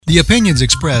The opinions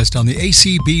expressed on the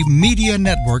ACB Media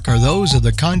Network are those of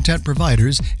the content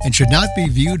providers and should not be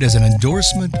viewed as an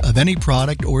endorsement of any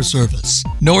product or service.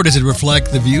 Nor does it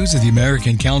reflect the views of the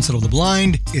American Council of the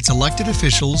Blind, its elected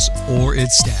officials, or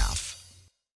its staff.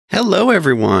 Hello,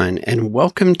 everyone, and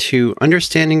welcome to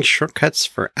Understanding Shortcuts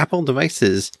for Apple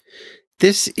Devices.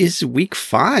 This is week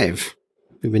 5.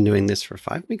 We've been doing this for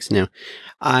 5 weeks now.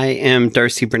 I am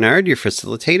Darcy Bernard, your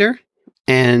facilitator,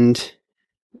 and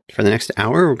for the next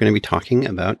hour, we're going to be talking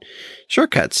about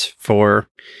shortcuts for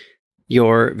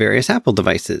your various Apple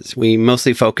devices. We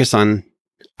mostly focus on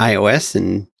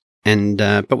iOS,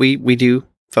 but we do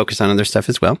focus on other stuff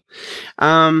as well.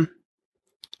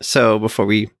 So before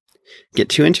we get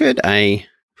too into it, I,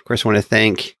 of course, want to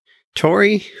thank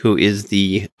Tori, who is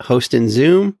the host in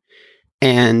Zoom,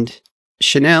 and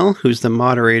Chanel, who's the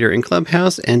moderator in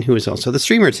Clubhouse, and who is also the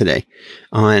streamer today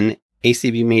on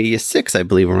ACB Media 6, I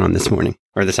believe we're on this morning,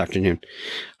 or this afternoon.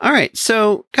 All right,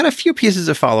 so got a few pieces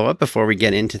of follow-up before we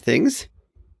get into things.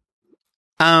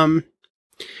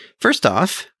 First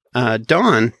off,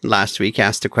 Dawn last week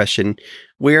asked a question,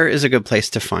 where is a good place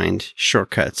to find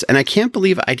shortcuts? And I can't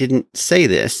believe I didn't say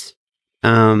this,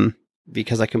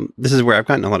 because this is where I've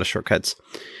gotten a lot of shortcuts.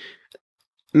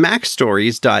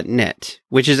 MacStories.net,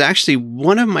 which is actually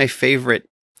one of my favorite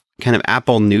kind of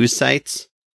Apple news sites.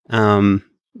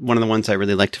 One of the ones I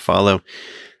really like to follow.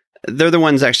 They're the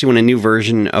ones actually when a new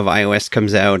version of iOS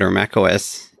comes out or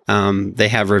macOS, they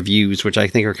have reviews, which I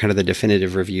think are kind of the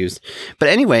definitive reviews. But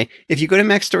anyway, if you go to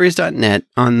MacStories.net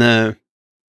on the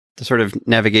sort of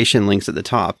navigation links at the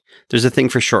top, there's a thing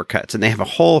for shortcuts, and they have a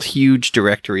whole huge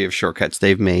directory of shortcuts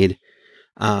they've made.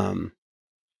 And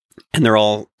they're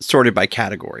all sorted by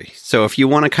category. So if you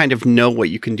want to kind of know what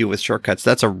you can do with shortcuts,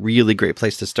 that's a really great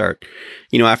place to start.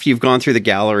 You know, after you've gone through the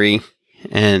gallery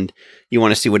and you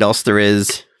want to see what else there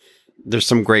is, there's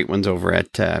some great ones over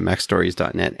at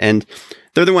MacStories.net. And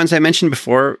they're the ones I mentioned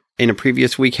before in a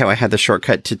previous week, how I had the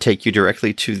shortcut to take you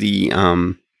directly to the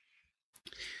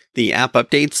app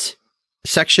updates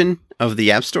section of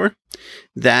the App Store.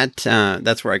 That's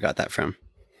where I got that from.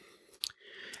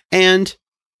 And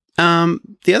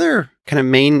the other kind of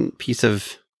main piece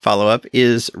of follow-up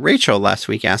is Rachel last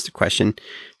week asked a question,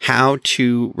 how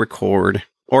to record,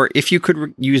 or if you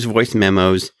could use voice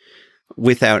memos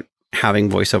without having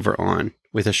VoiceOver on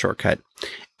with a shortcut.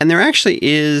 And there actually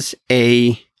is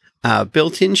a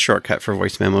built-in shortcut for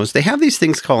voice memos. They have these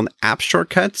things called app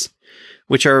shortcuts,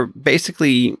 which are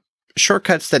basically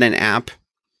shortcuts that an app,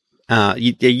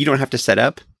 you don't have to set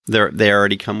up. They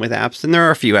already come with apps, and there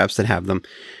are a few apps that have them.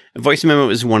 Voice Memo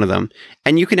is one of them.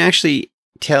 And you can actually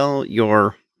tell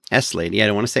your S-Lady, I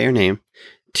don't want to say her name,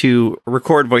 to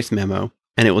record Voice Memo,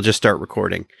 and it will just start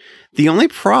recording. The only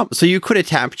problem, so you could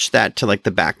attach that to like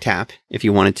the back tap if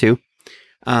you wanted to.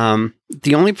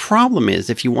 The only problem is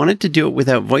if you wanted to do it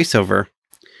without VoiceOver,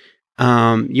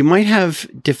 you might have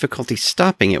difficulty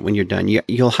stopping it when you're done.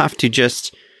 You'll have to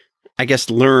just, I guess,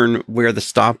 learn where the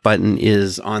stop button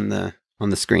is on the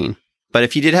screen. But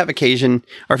if you did have occasion,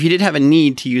 or if you did have a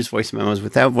need to use voice memos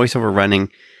without VoiceOver running,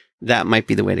 that might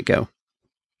be the way to go.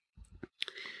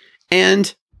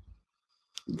 And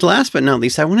last but not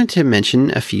least, I wanted to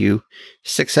mention a few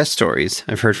success stories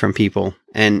I've heard from people.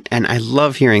 And I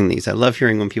love hearing these. I love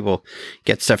hearing when people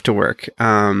get stuff to work.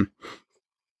 Pam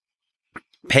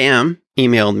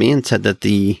emailed me and said that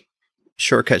the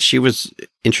shortcut she was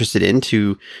interested in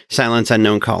to silence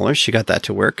unknown callers, she got that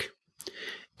to work.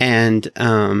 And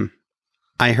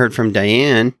I heard from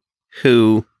Diane,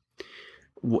 who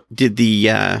did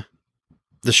the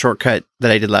shortcut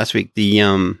that I did last week,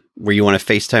 where you want to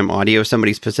FaceTime audio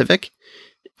somebody specific.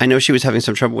 I know she was having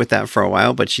some trouble with that for a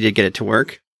while, but she did get it to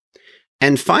work.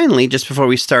 And finally, just before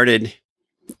we started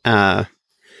the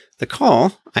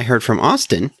call, I heard from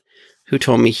Austin, who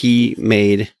told me he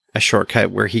made a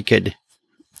shortcut where he could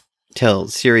tell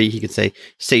Siri, he could say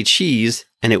cheese,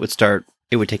 and it would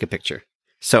take a picture.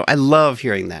 So I love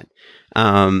hearing that.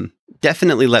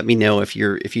 Definitely let me know if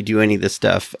you do any of this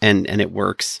stuff and it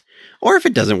works, or if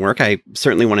it doesn't work. I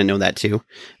certainly want to know that too.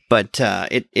 But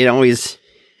it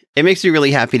makes me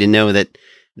really happy to know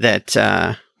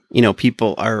that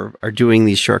people are doing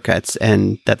these shortcuts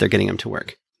and that they're getting them to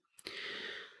work.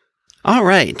 All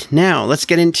right, now let's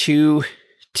get into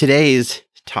today's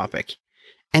topic.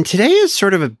 And today is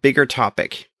sort of a bigger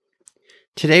topic.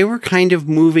 Today we're kind of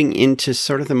moving into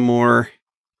sort of the more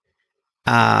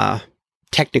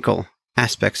technical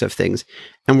aspects of things.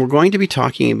 And we're going to be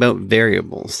talking about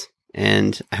variables.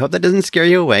 And I hope that doesn't scare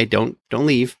you away. Don't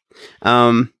leave.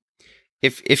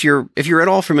 If you're at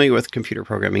all familiar with computer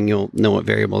programming, you'll know what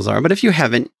variables are. But if you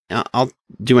haven't, I'll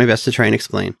do my best to try and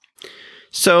explain.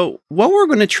 So what we're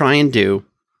going to try and do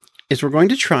is we're going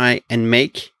to try and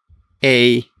make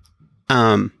a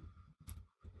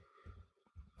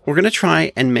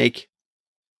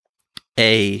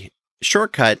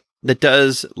shortcut that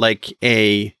does like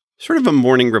a sort of a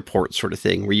morning report sort of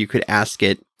thing where you could ask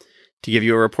it to give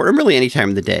you a report or really any time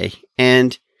of the day.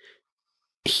 And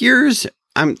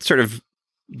I'm sort of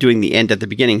doing the end at the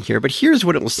beginning here, but here's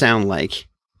what it will sound like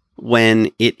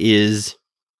when it's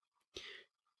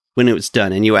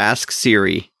done and you ask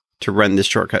Siri to run this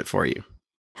shortcut for you.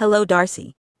 Hello,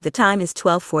 Darcy. The time is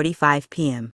 12:45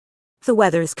 p.m. The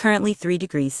weather is currently 3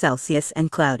 degrees Celsius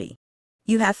and cloudy.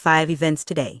 You have 5 events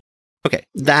today. Okay,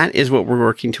 that is what we're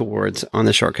working towards on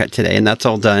the shortcut today, and that's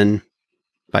all done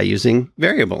by using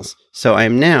variables. So I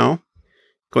am now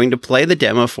going to play the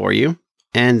demo for you,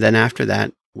 and then after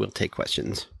that, we'll take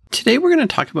questions. Today we're going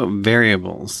to talk about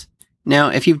variables. Now,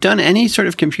 if you've done any sort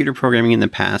of computer programming in the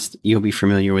past, you'll be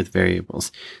familiar with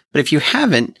variables. But if you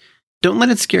haven't, don't let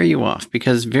it scare you off,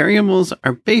 because variables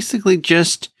are basically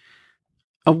just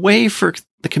a way for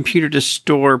the computer to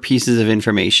store pieces of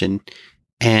information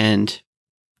and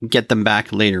get them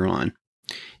back later on.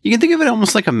 You can think of it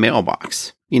almost like a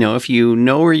mailbox. If you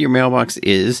know where your mailbox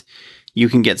is, you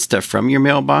can get stuff from your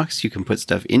mailbox. You can put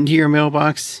stuff into your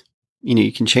mailbox.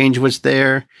 You can change what's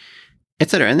there,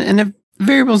 etc. And a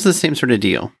variable is the same sort of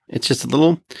deal. It's just a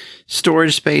little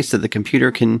storage space that the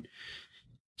computer can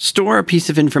store a piece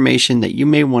of information that you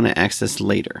may want to access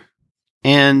later.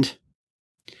 And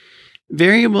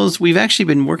variables, we've actually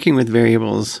been working with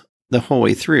variables the whole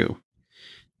way through,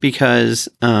 because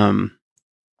when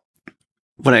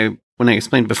I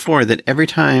explained before that every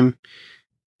time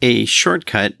a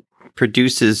shortcut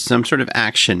produces some sort of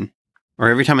action, or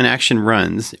every time an action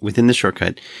runs within the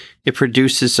shortcut, it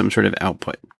produces some sort of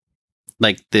output.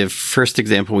 Like the first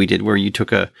example we did where you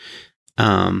took a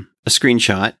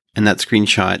screenshot, and that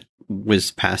screenshot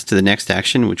was passed to the next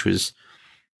action, which was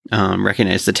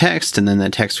recognize the text, and then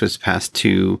that text was passed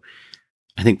to,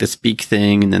 I think, the speak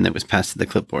thing, and then that was passed to the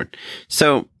clipboard.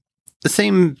 So the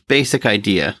same basic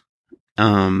idea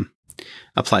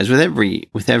applies with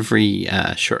every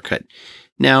shortcut.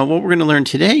 Now, what we're going to learn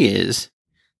today is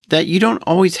that you don't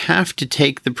always have to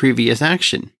take the previous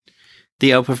action,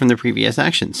 the output from the previous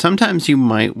action. Sometimes you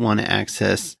might want to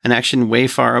access an action way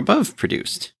far above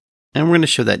produced. And we're going to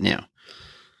show that now.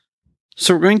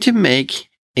 So we're going to make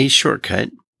a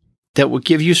shortcut that will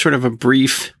give you sort of a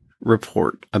brief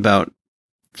report about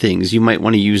things. You might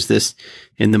want to use this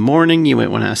in the morning. You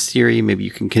might want to ask Siri. Maybe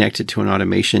you can connect it to an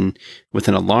automation with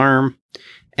an alarm.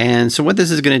 And so what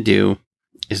this is going to do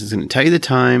is it's going to tell you the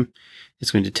time.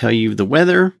 It's going to tell you the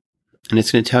weather. And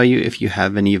it's going to tell you if you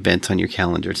have any events on your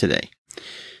calendar today.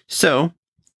 So,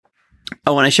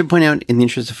 and I should point out, in the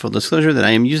interest of full disclosure, that I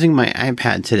am using my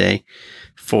iPad today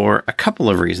for a couple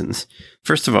of reasons.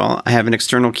 First of all, I have an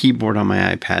external keyboard on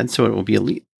my iPad, so it will be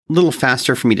a little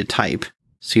faster for me to type,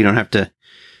 so you don't have to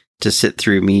sit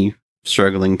through me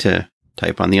struggling to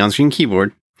type on the on-screen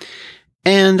keyboard.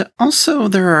 And also,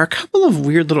 there are a couple of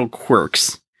weird little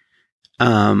quirks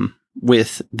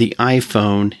with the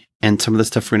iPhone and some of the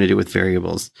stuff we're going to do with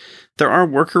variables. There are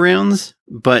workarounds,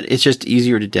 but it's just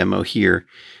easier to demo here.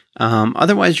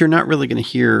 Otherwise, you're not really going to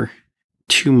hear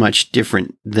too much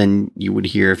different than you would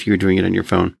hear if you were doing it on your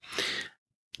phone.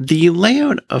 The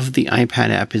layout of the iPad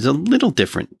app is a little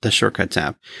different, the Shortcuts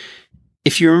app.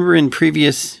 If you remember in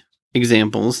previous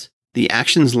examples, the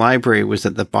Actions library was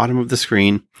at the bottom of the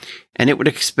screen, and it would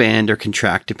expand or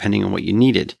contract depending on what you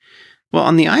needed. Well,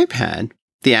 on the iPad,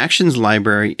 the Actions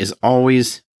library is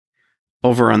always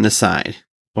over on the side,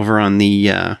 over on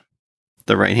the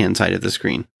right-hand side of the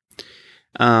screen.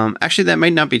 Actually, that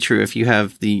might not be true if you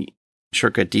have the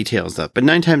shortcut details up, but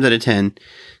 9 times out of 10,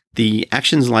 the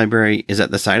Actions library is at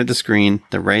the side of the screen,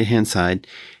 the right-hand side,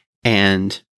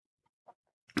 and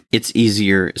it's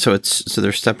easier. So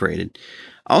they're separated.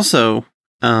 Also,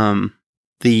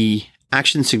 the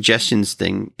action suggestions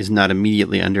thing is not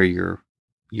immediately under your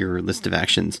list of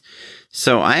actions.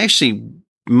 So I actually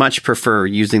much prefer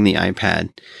using the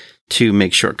iPad to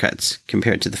make shortcuts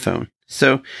compared to the phone.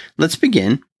 So let's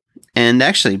begin. And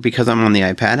actually, because I'm on the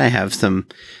iPad, I have some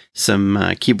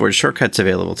keyboard shortcuts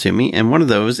available to me. And one of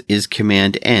those is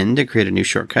Command N to create a new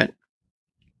shortcut.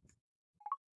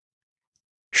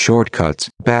 Shortcuts,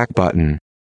 back button.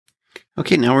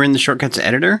 Okay, now we're in the Shortcuts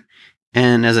editor.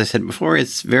 And as I said before,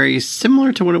 it's very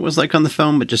similar to what it was like on the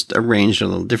phone, but just arranged a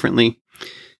little differently.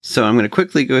 So I'm going to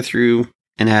quickly go through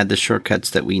and add the shortcuts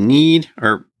that we need,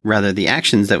 or rather the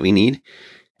actions that we need.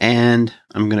 And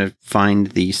I'm going to find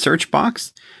the search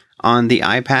box. On the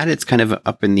iPad, it's kind of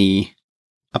up in the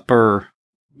upper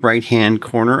right-hand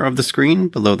corner of the screen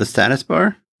below the status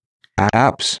bar.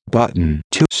 Apps button.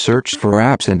 To search for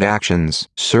apps and actions.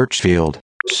 Search field.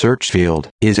 Search field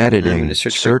is I'm editing. going to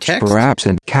search for text. apps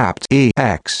and capped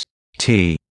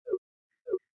EXT.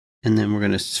 And then we're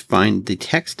going to find the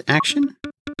text action.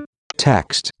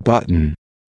 Text button.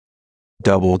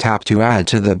 Double tap to add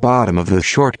to the bottom of the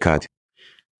shortcut.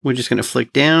 We're just going to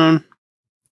flick down.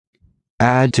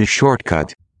 Add to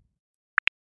shortcut.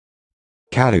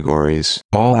 Categories.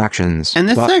 All actions. And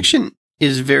this button. action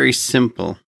is very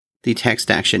simple. The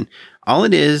text action. All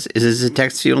it is a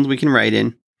text field we can write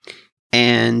in.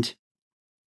 And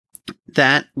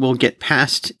that will get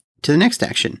passed to the next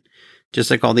action.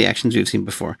 Just like all the actions we've seen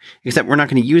before. Except we're not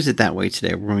going to use it that way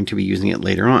today. We're going to be using it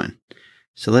later on.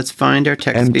 So let's find our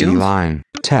text Empty field. line.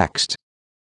 Text.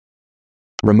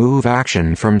 Remove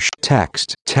action from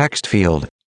text. Text field.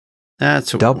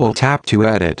 That's what Double tap to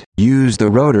edit. Use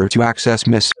the rotor to access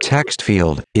miss. Text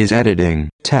field is editing.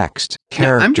 Text. Now,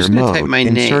 Character I'm just gonna mode. type my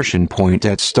name. Insertion point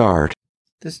at start.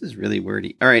 This is really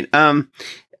wordy. All right. I'm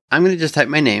going to just type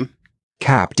my name.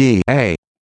 Cap DARCY.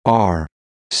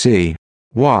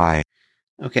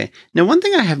 Okay. Now, one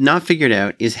thing I have not figured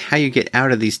out is how you get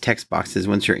out of these text boxes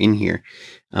once you're in here.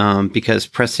 Because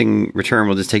pressing return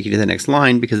will just take you to the next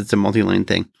line because it's a multi-line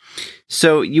thing.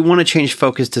 So you want to change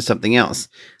focus to something else.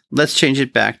 Let's change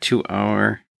it back to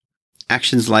our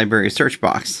Actions Library search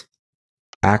box.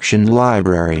 Action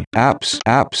library.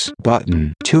 Apps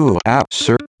button. Tool app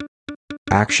search.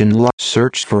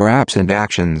 Search for apps and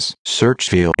actions. Search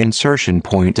field. Insertion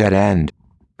point at end.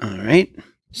 All right.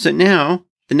 So now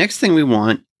the next thing we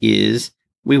want is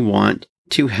we want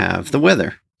to have the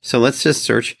weather. So let's just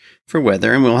search for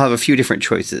weather and we'll have a few different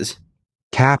choices.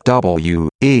 Cap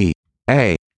WEATHER.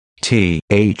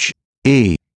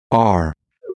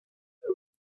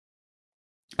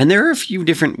 And there are a few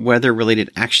different weather related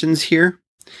actions here.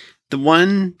 The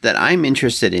one that I'm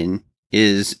interested in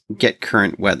is get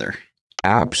current weather.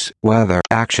 Apps, weather,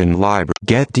 action library.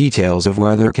 Get details of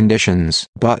weather conditions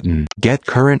button. Get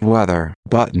current weather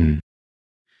button.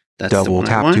 That's the Double one I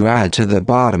tap want. to add to the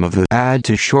bottom of the add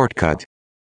to shortcut.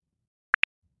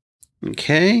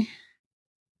 Okay.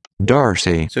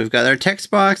 Darcy. So we've got our text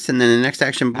box and then the next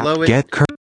action below it.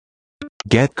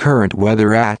 Get current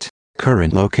weather at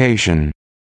current location.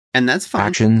 And that's fine.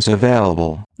 Actions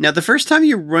available. Now, the first time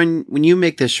when you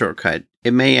make this shortcut,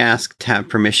 it may ask to have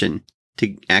permission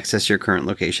to access your current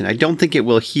location. I don't think it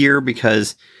will here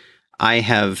because I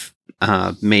have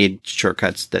made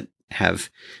shortcuts that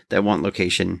want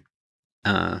location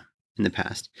in the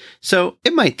past. So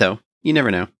it might though. You never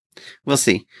know. We'll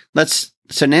see.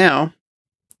 So now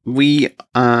the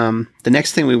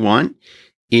next thing we want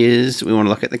is we want to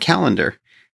look at the calendar,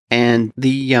 and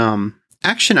the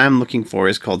action I'm looking for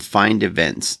is called Find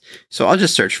Events. So I'll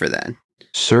just search for that.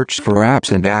 Search for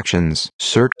apps and actions.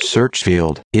 Search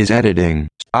field is editing.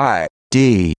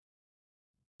 ID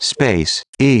space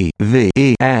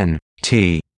EVENTS.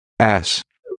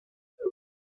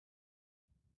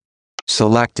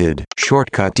 Selected.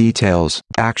 Shortcut details.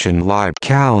 Action live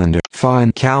calendar.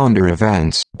 Find calendar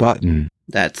events button.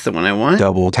 That's the one I want.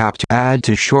 Double tap to add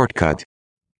to shortcut.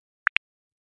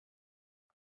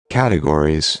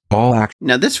 Categories. All act.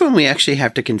 Now this one we actually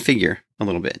have to configure a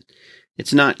little bit.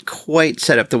 It's not quite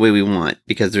set up the way we want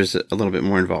because there's a little bit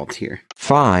more involved here.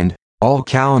 Find all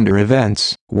calendar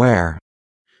events where.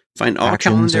 Find all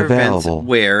Actions calendar available. events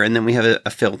where, and then we have a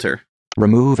filter.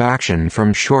 Remove action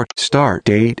from short. Start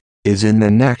date is in the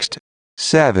next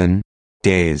 7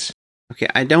 days. Okay,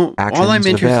 all I'm Actions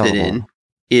interested available. in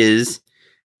is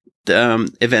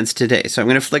the events today. So I'm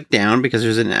going to flick down because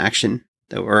there's an action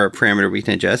or a parameter we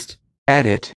can adjust.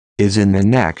 Edit is in the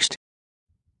next.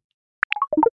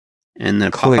 And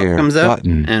the Clear pop-up comes up,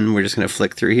 button. and we're just going to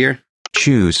flick through here.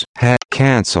 Choose.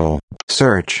 Cancel.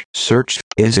 Search. Search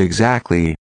is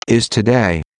exactly. Is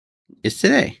today. It's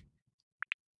today.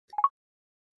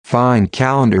 Find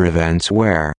calendar events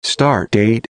where. Start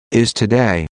date is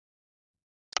today.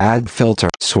 Add filter.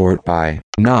 Sort by.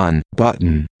 None.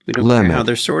 Button. We don't care Limit. how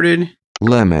they're sorted,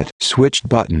 Limit. Switched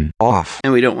button. Off.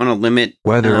 and we don't want to limit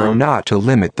Whether or not to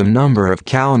limit the number of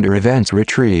calendar events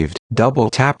retrieved.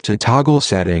 Double tap to toggle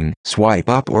setting. Swipe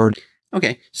up or.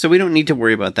 Okay, so we don't need to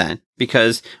worry about that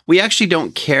because we actually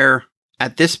don't care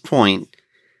at this point.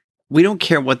 We don't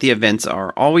care what the events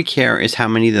are. All we care is how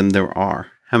many of them there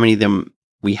are, how many of them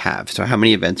we have. So how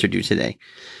many events are due today.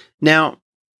 Now,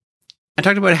 I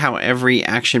talked about how every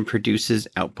action produces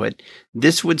output.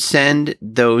 This would send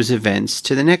those events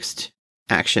to the next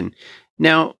action.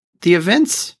 Now, the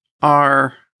events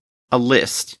are a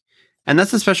list, and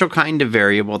that's a special kind of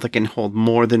variable that can hold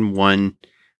more than one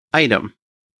item.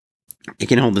 It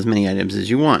can hold as many items as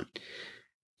you want.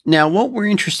 Now, what we're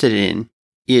interested in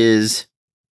is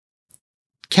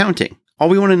counting. All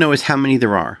we want to know is how many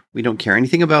there are. We don't care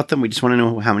anything about them. We just want to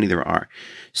know how many there are.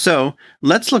 So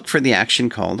let's look for the action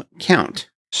called count.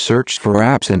 Search for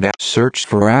apps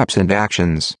and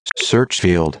actions. Search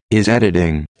field is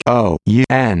editing. OUNT.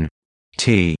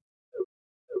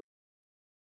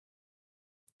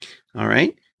 All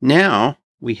right. Now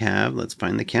we have, let's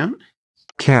find the count.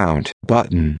 Count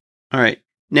button. All right.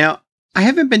 Now, I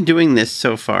haven't been doing this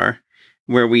so far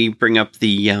where we bring up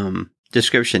the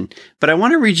description, but I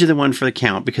want to read you the one for the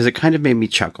count because it kind of made me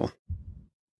chuckle.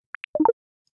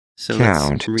 So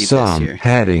Count let's read sum this here.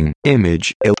 heading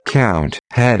image count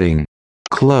heading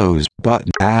close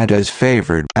button add as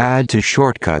favored add to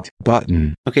shortcut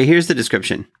button. Okay, here's the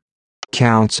description.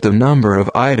 Counts the number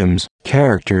of items,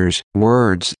 characters,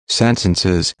 words,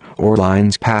 sentences, or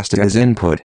lines passed as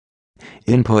input.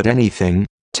 Input anything.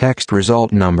 Text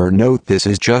result number. Note this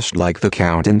is just like the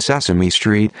count in Sesame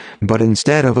Street, but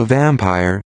instead of a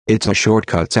vampire, it's a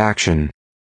shortcuts action.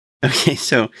 Okay,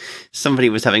 so somebody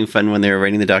was having fun when they were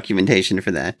writing the documentation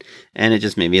for that, and it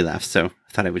just made me laugh, so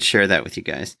I thought I would share that with you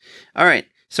guys. All right,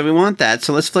 so we want that,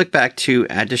 so let's flick back to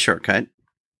add to shortcut.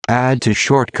 Add to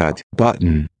shortcut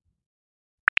button.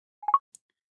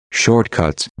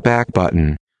 Shortcuts back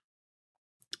button.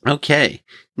 Okay,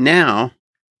 now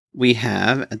we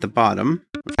have at the bottom,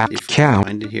 let's see if we can Count.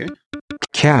 find it here.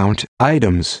 Count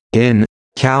items in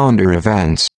calendar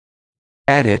events.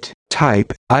 Edit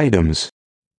type items.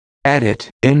 Edit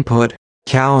input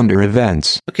calendar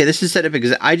events. Okay, this is set up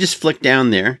because I just flicked down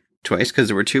there twice because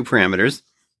there were two parameters.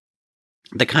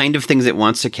 The kind of things it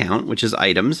wants to count, which is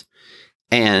items,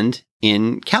 and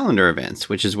in calendar events,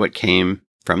 which is what came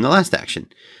from the last action.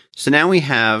 So now we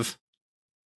have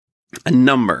a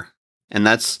number, and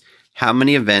that's how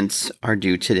many events are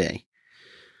due today.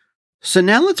 So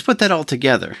now let's put that all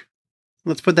together.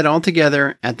 Let's put that all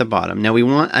together at the bottom. Now we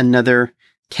want another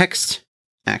text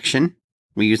action.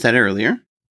 We used that earlier.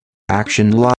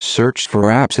 Action log. Search for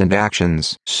apps and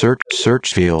actions.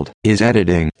 Search field is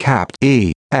editing. Capt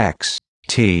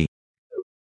EXT.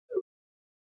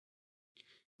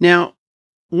 Now,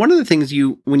 one of the things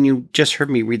when you just heard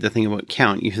me read the thing about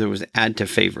count, you said it was add to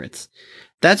favorites.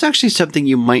 That's actually something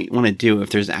you might want to do if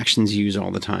there's actions you use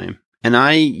all the time. And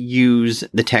I use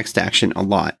the text action a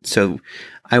lot, so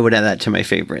I would add that to my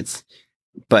favorites.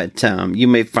 But you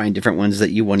may find different ones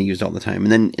that you want to use all the time.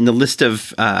 And then in the list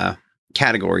of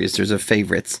categories, there's a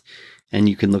favorites, and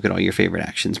you can look at all your favorite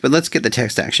actions. But let's get the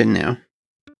text action now.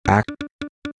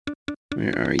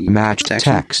 Where are you? Match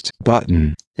text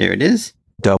button. There it is.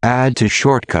 Add to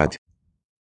shortcut.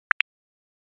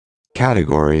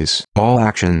 Categories. All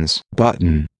actions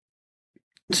button.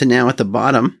 So now at the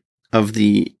bottom of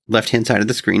the left-hand side of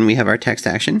the screen, we have our text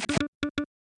action.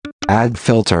 Add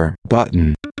filter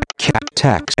button.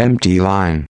 Text empty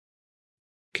line.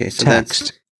 Okay, so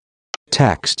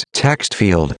Text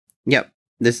field. Yep,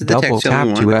 this is the Double text field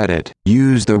we tap to want. edit.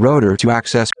 Use the rotor to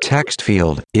access text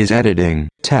field. Is editing.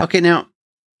 Okay, now,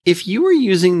 if you were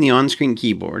using the on-screen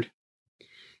keyboard,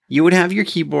 you would have your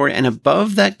keyboard, and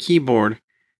above that keyboard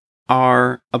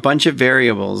are a bunch of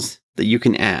variables that you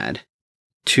can add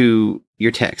to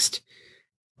your text.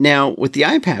 Now, with the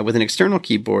iPad, with an external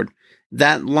keyboard,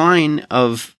 that line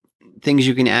of things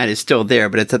you can add is still there,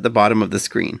 but it's at the bottom of the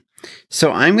screen.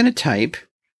 So I'm going to type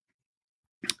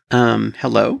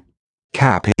hello.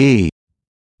 Cap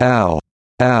ELLO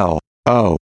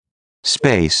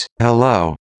space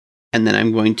hello. And then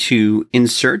I'm going to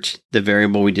insert the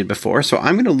variable we did before. So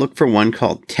I'm going to look for one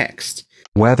called text.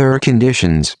 Weather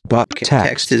conditions, but Okay, text.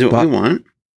 text is what we want.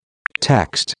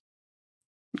 Text.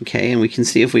 Okay, and we can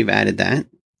see if we've added that.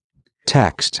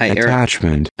 Text. I arrow-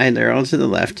 Attachment. I arrow to the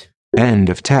left. End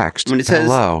of text. When it says-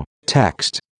 hello.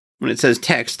 Text. When it says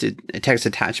text, a text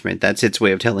attachment, that's its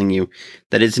way of telling you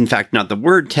that it's in fact not the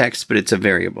word text, but it's a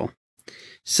variable.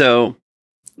 So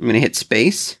I'm going to hit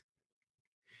space.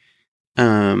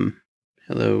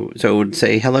 Hello. So it would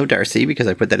say hello, Darcy, because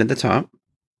I put that at the top.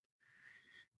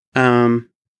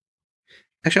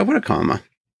 Actually, I'll put a comma.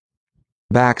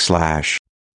 Backslash.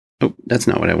 Oh, that's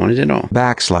not what I wanted at all.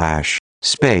 Backslash.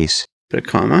 Space. Put a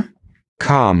comma.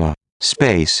 Comma.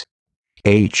 Space.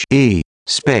 HE.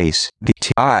 Space.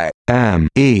 TIME.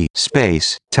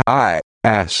 Space.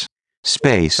 TIS.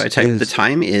 Space. So I type the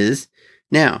time is.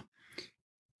 Now,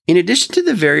 in addition to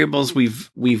the variables we've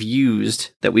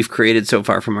used that we've created so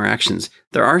far from our actions,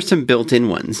 there are some built-in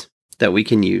ones that we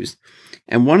can use.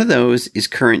 And one of those is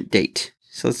current date.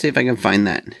 So let's see if I can find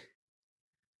that.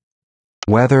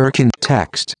 Weather can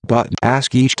text button.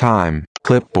 Ask each time.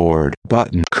 Clipboard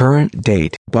button. Current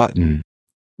date button.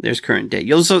 There's current date.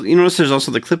 You notice there's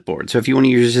also the clipboard. So if you want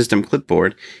to use your system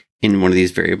clipboard in one of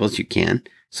these variables, you can.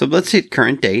 So let's hit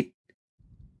current date.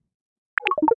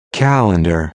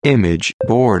 Calendar, image,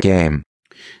 board game.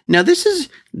 Now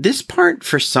this part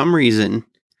for some reason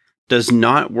does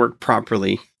not work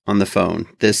properly on the phone.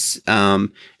 This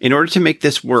in order to make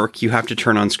this work, you have to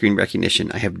turn on screen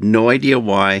recognition. I have no idea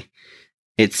why.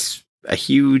 It's a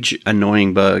huge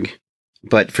annoying bug,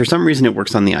 but for some reason it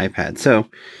works on the iPad. So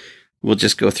we'll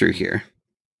just go through here.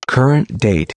 Current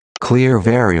date, clear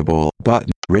variable,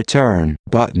 button, return,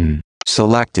 button,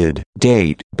 selected,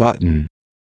 date, button,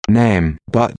 name,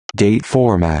 button, date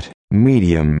format,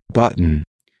 medium, button.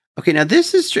 Okay, now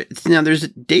there's a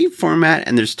date format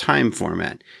and there's time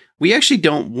format. We actually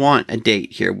don't want a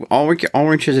date here. All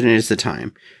we're interested in is the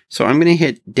time. So I'm going to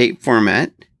hit date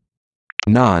format.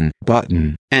 None,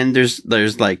 button. And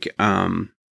there's like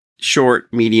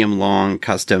short, medium, long,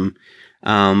 custom.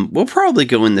 We'll probably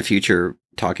go in the future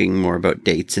talking more about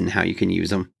dates and how you can use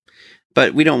them.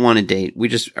 But we don't want a date. We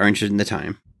just are interested in the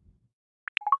time.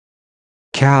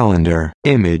 Calendar,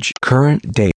 image,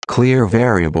 current date, clear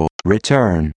variable,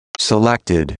 return,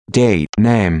 selected, date,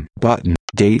 name, button,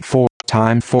 date for,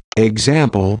 time for,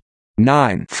 example,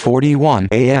 9:41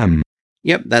 a.m.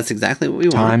 Yep, that's exactly what we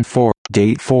want. Time for,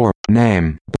 date for,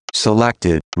 name,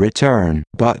 selected, return,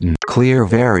 button, clear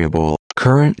variable,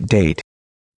 current date.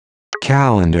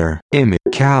 Calendar, image,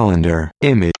 current,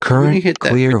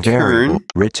 clear return. variable,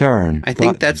 return. I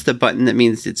think that's the button that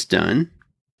means it's done.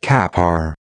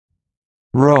 Capar.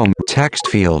 Rome, text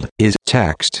field is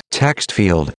text. Text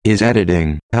field is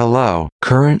editing. Hello,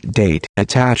 current date,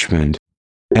 attachment.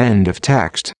 End of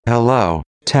text. Hello,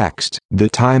 text. The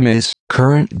time is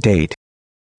current date.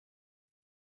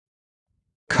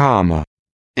 Comma.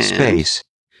 Space.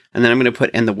 And then I'm going to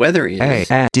put, and the weather is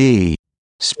A-D.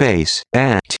 Space.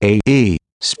 A-T-E.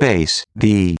 Space.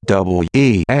 D-W-E-A-T-E-R.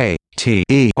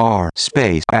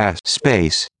 Space. S.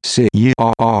 Space. C-U-R-E-N-T-L-Y.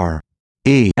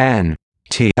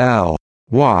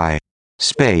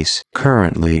 Space.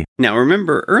 Currently. Now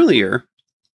remember earlier,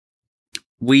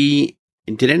 we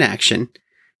did an action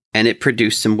and it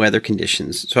produced some weather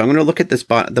conditions. So I'm going to look at this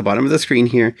the bottom of the screen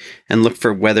here and look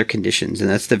for weather conditions. And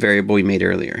that's the variable we made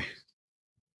earlier.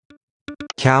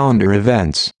 Calendar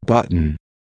events button.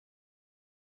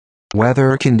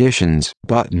 Weather conditions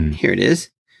button. Here it is.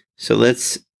 So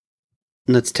let's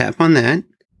tap on that.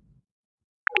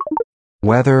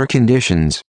 Weather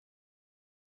conditions.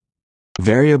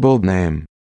 Variable name.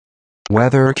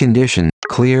 Weather condition.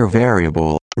 Clear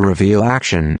variable. Reveal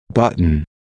action button.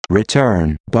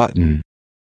 Return button.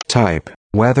 Type.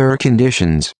 Weather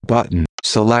conditions button.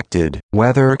 Selected.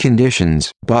 Weather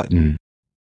conditions button.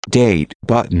 Date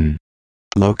button.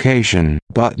 Location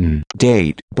button.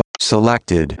 Date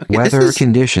selected. Okay, weather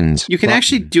conditions. You can button.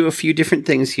 actually do a few different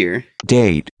things here.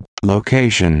 Date.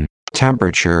 Location.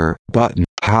 Temperature button.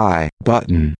 High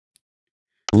button.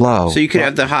 Low. So you could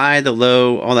have the high, the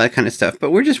low, all that kind of stuff.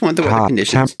 But we just want the weather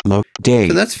conditions. Low. Date.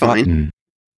 So that's fine. Button.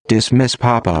 Dismiss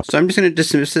pop-up. So I'm just going to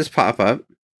dismiss this pop-up.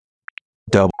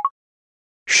 Double.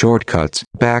 Shortcuts.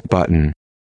 Back button.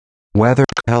 Weather.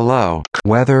 Hello.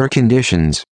 Weather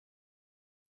conditions.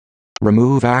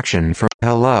 Remove action from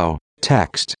hello.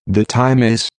 Text. The time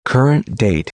is current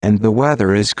date and the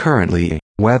weather is currently.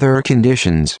 Weather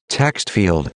conditions. Text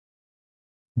field.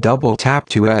 Double tap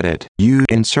to edit. Use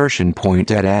insertion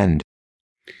point at end.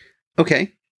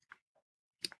 Okay.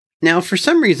 Now, for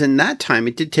some reason, that time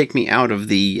it did take me out of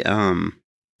the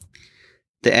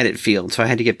edit field, so I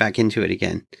had to get back into it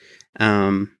again.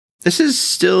 This is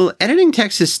still, editing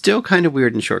text is still kind of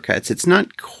weird in Shortcuts. It's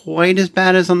not quite as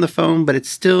bad as on the phone, but it's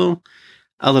still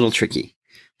a little tricky.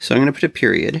 So I'm going to put a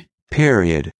period.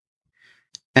 Period.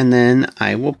 And then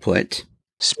I will put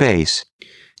space.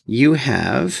 You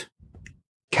have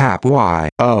cap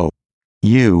Y-O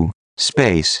U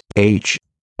space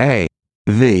H-A-V-E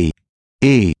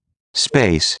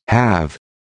space have.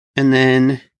 And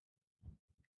then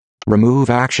remove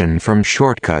action from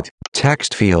shortcut.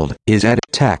 Text field is edit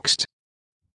text.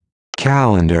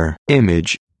 Calendar,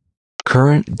 image,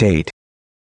 current date.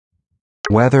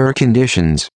 Weather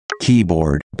conditions,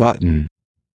 keyboard button.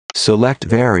 Select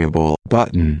variable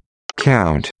button.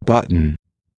 Count button.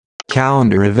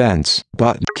 Calendar events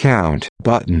button. Count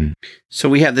button. So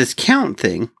we have this count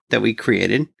thing that we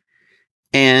created.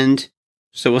 And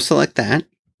so we'll select that.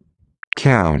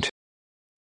 Count.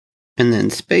 And then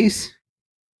space.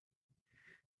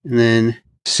 And then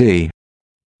C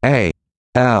A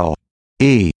L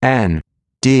E N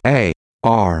D A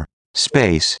R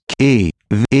space E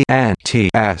V N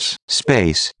T S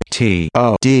space T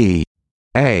O D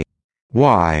A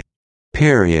Y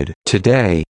period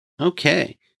today.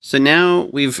 okay. So now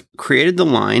we've created the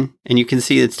line, and you can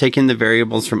see it's taken the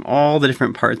variables from all the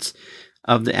different parts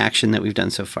of the action that we've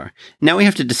done so far. Now we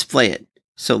have to display it.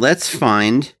 So let's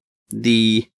find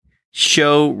the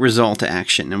show result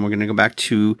action, and we're going to go back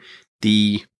to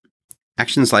the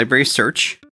Actions Library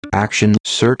search. Action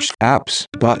search apps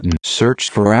button. Search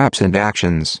for apps and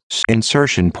actions.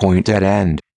 Insertion point at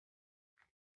end.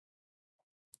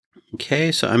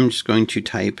 Okay, so I'm just going to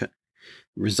type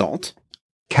result.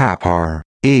 Capr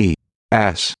E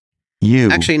S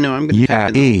U. Actually, no, I'm going to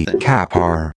type E the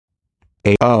Capr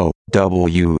A O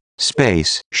W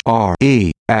space R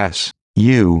E S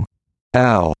U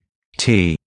L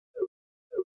T.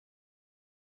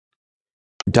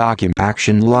 Document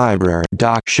Action Library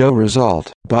Doc Show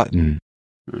Result button.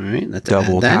 All right, let's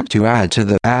Double add that. tap to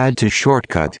add to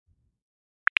shortcut.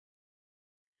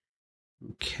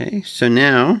 Okay, so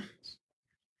now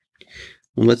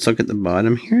let's look at the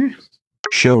bottom here.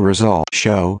 Show result.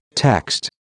 Show text.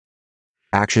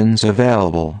 Actions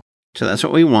available. So that's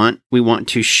what we want. We want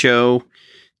to show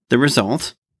the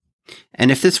result.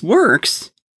 And if this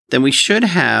works, then we should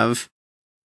have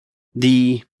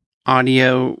the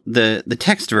audio, the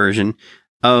text version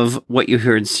of what you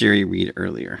heard Siri read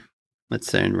earlier.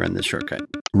 Let's then run the shortcut.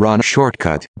 Run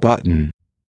shortcut button.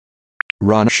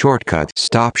 Run shortcut.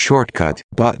 Stop shortcut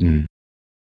button.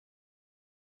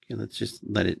 Okay, let's just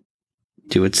let it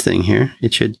do its thing here.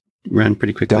 It should run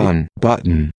pretty quickly. Done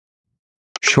button.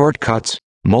 Shortcuts.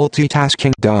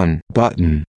 Multitasking. Done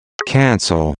button.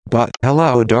 Cancel. But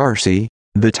hello Darcy.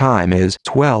 The time is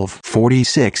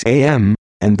 12:46 a.m.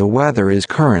 and the weather is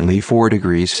currently 4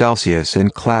 degrees Celsius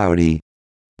and cloudy.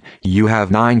 You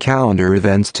have 9 calendar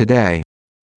events today.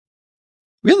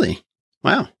 Really?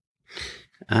 Wow.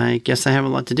 I guess I have a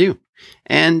lot to do.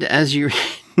 And as you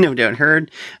no doubt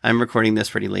heard, I'm recording this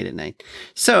pretty late at night.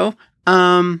 So,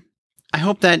 I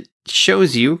hope that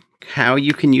shows you how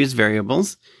you can use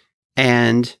variables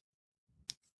and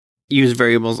use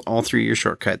variables all through your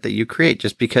shortcut that you create.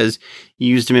 Just because you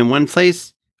used them in one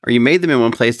place or you made them in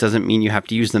one place doesn't mean you have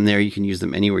to use them there. You can use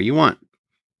them anywhere you want.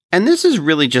 And this is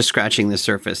really just scratching the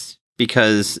surface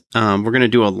because we're going to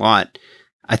do a lot,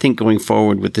 I think, going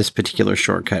forward with this particular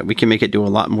shortcut. We can make it do a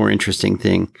lot more interesting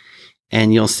thing,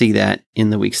 and you'll see that in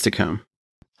the weeks to come.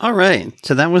 All right,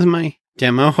 so that was my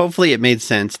demo. Hopefully it made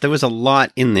sense. There was a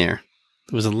lot in there.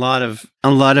 There was a lot of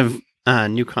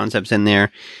new concepts in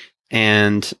there,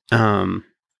 and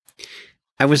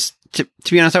I was, to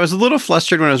be honest, I was a little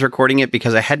flustered when I was recording it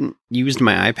because I hadn't used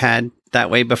my iPad that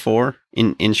way before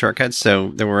in shortcuts.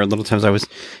 So there were a little times I was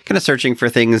kind of searching for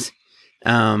things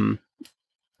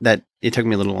that it took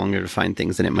me a little longer to find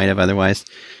things than it might have otherwise.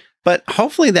 But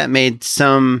hopefully that made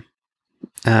some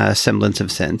semblance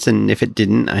of sense. And if it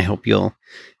didn't, I hope you'll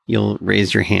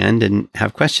raise your hand and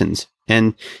have questions.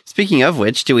 And speaking of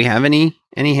which, do we have any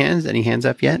hands? Any hands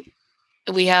up yet?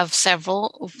 We have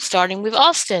several, starting with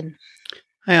Austin.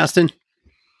 Hi, Austin.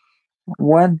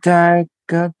 When I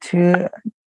go to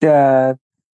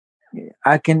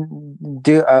I can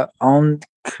do a own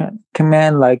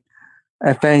command, like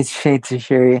if I say to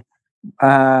Siri,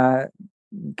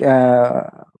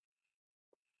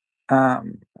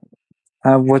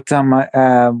 what's on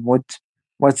my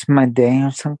what's my day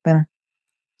or something?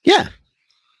 Yeah,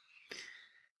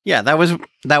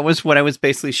 that was what I was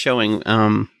basically showing.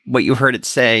 What you heard it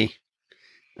say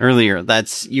earlier.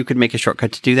 That's, you could make a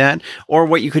shortcut to do that, or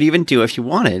what you could even do if you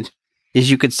wanted is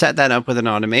you could set that up with an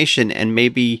automation and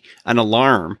maybe an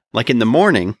alarm, like in the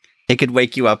morning, it could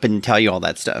wake you up and tell you all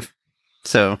that stuff.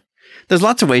 So there's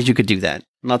lots of ways you could do that.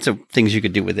 Lots of things you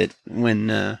could do with it when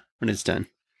it's done.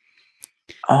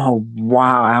 Oh,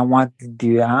 wow. I want to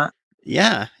do that.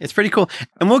 Yeah, it's pretty cool.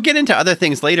 And we'll get into other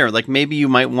things later. Like maybe you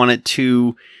might want it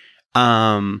to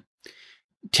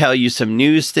tell you some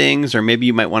news things, or maybe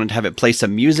you might want to have it play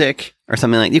some music or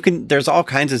something like that. There's all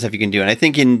kinds of stuff you can do. And I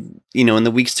think in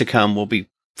the weeks to come, we'll be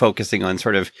focusing on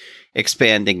sort of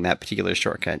expanding that particular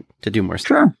shortcut to do more stuff.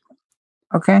 Sure.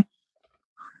 Okay.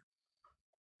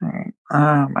 All right.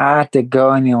 I have to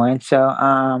go anyway.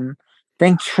 So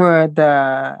thanks for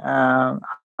the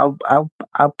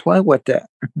I'll play with it.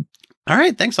 All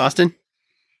right. Thanks, Austin.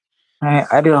 All right.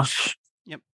 Adios.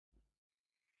 Yep.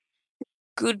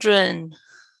 Gudrun.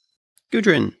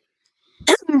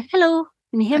 Hello.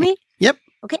 Can you hear me? Yep.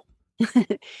 Okay.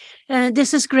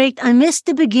 This is great. I missed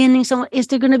the beginning. So is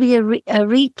there going to be a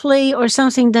replay or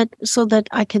something so that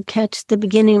I could catch the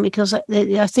beginning? Because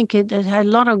I think it had a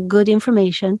lot of good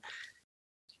information.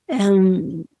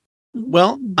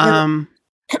 Well,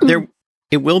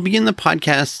 it will be in the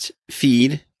podcast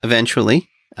feed eventually.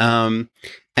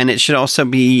 And it should also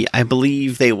be, I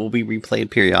believe they will be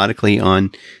replayed periodically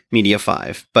on Media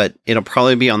 5, but it'll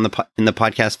probably be on in the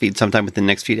podcast feed sometime within the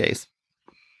next few days.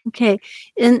 Okay.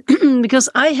 And because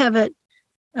I have a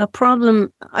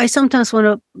problem, I sometimes want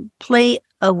to play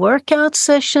a workout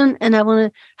session and I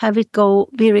want to have it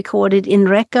be recorded in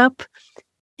RecUp,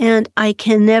 and I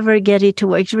can never get it to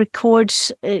work. It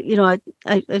records, I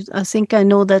think I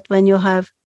know that when you have,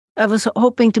 I was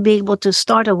hoping to be able to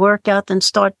start a workout and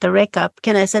start the RecUp.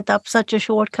 Can I set up such a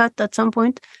shortcut at some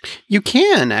point? You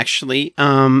can actually.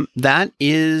 That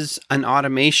is an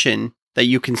automation that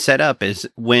you can set up. Is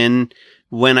when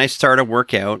I start a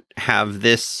workout, have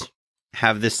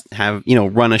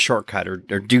run a shortcut or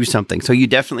do something. So you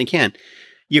definitely can.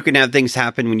 You can have things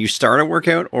happen when you start a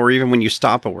workout or even when you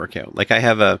stop a workout. Like I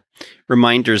have a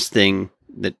reminders thing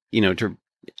that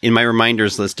in my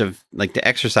reminders list of like to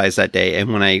exercise that day,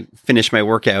 and when I finish my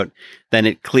workout, then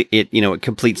it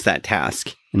completes that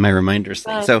task in my reminders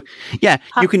thing. So yeah,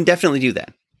 you can definitely do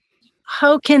that.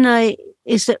 How can I?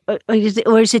 Is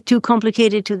it too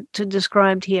complicated to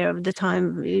describe here the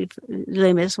time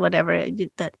limits, whatever I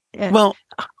did that? Well,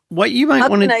 what you might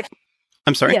want to.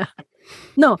 I'm sorry. Yeah.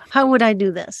 No. How would I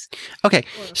do this? Okay.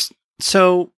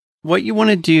 So what you want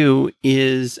to do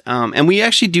is, and we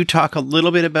actually do talk a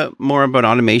little bit more about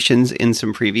automations in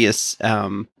some previous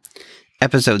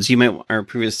episodes. Or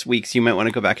previous weeks, you might want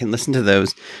to go back and listen to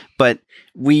those. But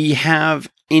we have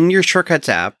in your Shortcuts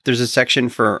app, there's a section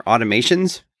for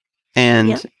automations,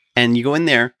 and you go in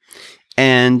there,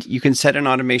 and you can set an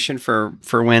automation for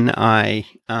when I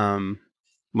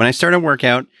start a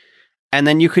workout, and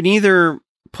then you can either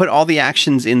put all the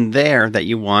actions in there that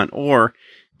you want, or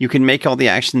you can make all the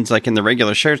actions like in the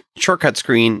regular shortcut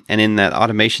screen, and in that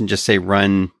automation, just say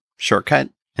run shortcut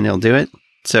and it'll do it.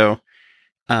 So,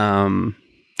 I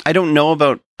don't know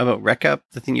about RecUp,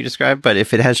 the thing you described, but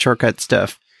if it has shortcut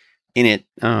stuff in it,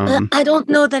 I don't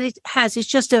know that it has. It's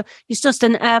just an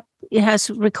app. It has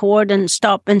record and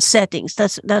stop and settings.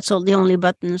 That's all the only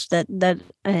buttons that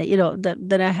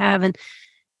I have.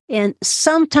 And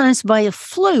sometimes by a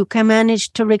fluke, I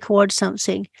manage to record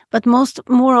something, but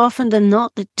more often than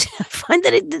not, I find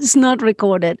that it is not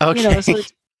recorded. Okay. So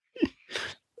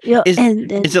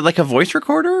is it like a voice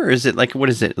recorder, or is it like, what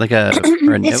is it, like a?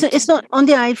 Or a note? It's not on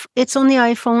the It's on the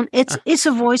iPhone. It's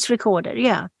a voice recorder.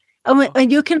 Yeah, and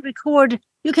you can record.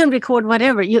 You can record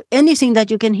whatever anything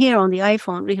that you can hear on the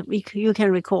iPhone. You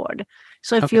can record.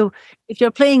 So if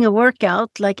you're playing a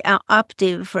workout like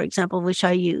Optiv, for example, which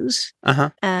I use,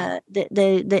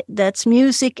 that's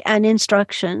music and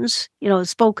instructions,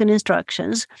 spoken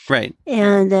instructions, right?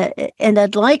 And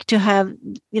I'd like to have,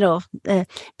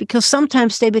 because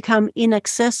sometimes they become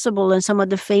inaccessible and some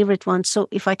of the favorite ones. So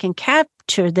if I can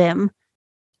capture them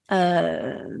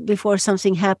before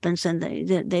something happens, and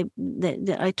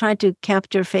I try to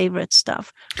capture favorite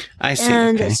stuff. I see.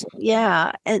 And okay.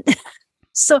 Yeah, and.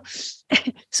 So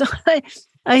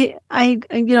I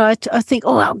think,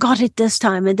 oh, I got it this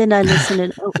time, and then I listen,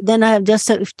 and then I have just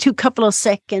a couple of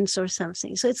seconds or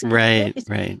something. So it's right.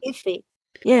 iffy.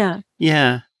 Yeah.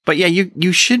 But yeah,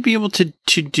 you should be able to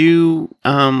do,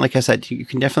 like I said, you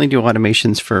can definitely do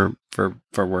automations for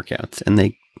workouts, and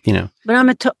they, But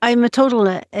I'm a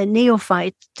total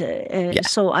neophyte,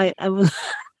 so I will.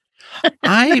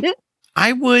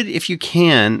 I would, if you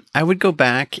can, I would go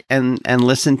back and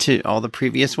listen to all the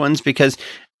previous ones, because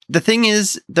the thing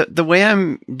is, the way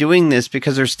I'm doing this,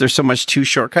 because there's so much to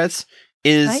shortcuts,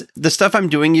 is right? The stuff I'm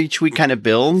doing each week kind of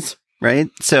builds, right?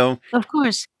 So of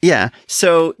course, yeah.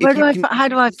 So what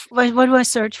do I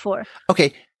search for?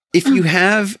 Okay, if you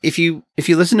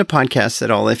listen to podcasts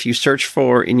at all, if you search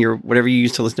for in your whatever you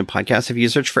use to listen to podcasts, if you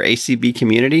search for ACB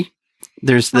Community.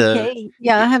 There's I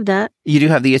have that. You do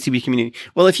have the ACB Community.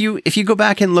 Well, if you go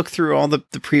back and look through all the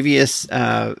previous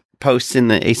posts in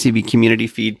the ACB Community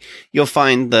feed, you'll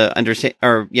find the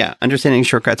understanding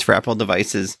shortcuts for Apple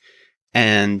devices,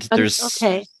 and there's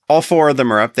all 4 of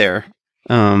them are up there.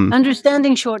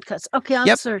 Understanding shortcuts. Okay,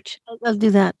 I'll search. I'll do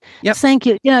that. Yep. Thank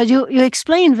you. You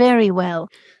explain very well.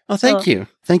 Oh, thank you.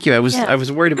 I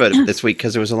was worried about it this week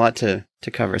because there was a lot to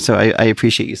cover. So I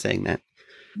appreciate you saying that.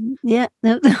 Yeah.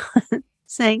 No,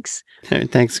 thanks.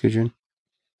 Thanks, Gudrun.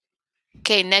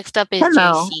 Okay, next up is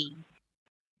Hello. JC.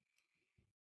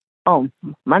 Oh,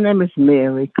 my name is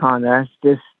Mary Connor.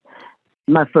 This is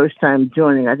my first time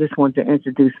joining. I just want to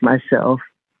introduce myself.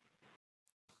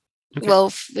 Okay. Well,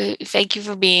 thank you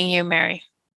for being here, Mary.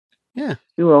 Yeah.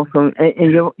 You're welcome.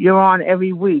 And you're on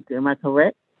every week, am I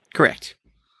correct? Correct.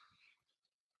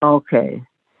 Okay.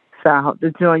 So I hope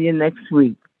to join you next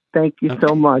week. Thank you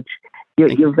so much.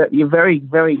 You're very,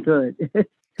 very good.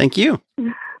 Thank you.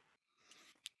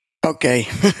 Okay.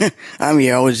 I'm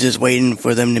here. I was just waiting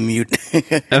for them to mute.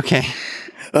 Okay.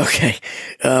 Okay.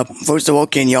 First of all,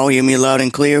 can y'all hear me loud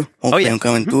and clear? Hopefully yeah. I'm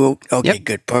coming through. Okay, Yep.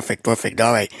 good. Perfect.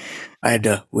 All right. I had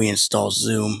to reinstall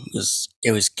Zoom because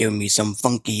it was giving me some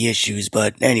funky issues.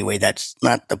 But anyway, that's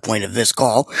not the point of this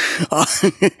call.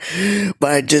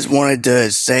 But I just wanted to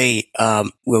say,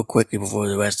 real quickly before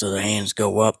the rest of the hands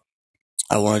go up,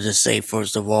 I wanted to say,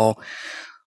 first of all,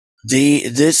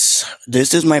 this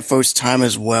is my first time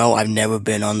as well. I've never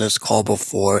been on this call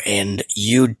before, and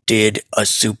you did a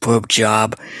superb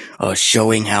job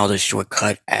showing how the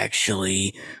shortcut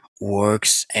actually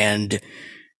works. And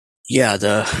yeah,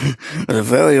 the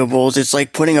variables, it's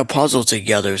like putting a puzzle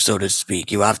together, so to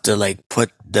speak. You have to like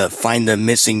find the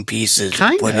missing pieces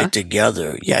and put Kinda. it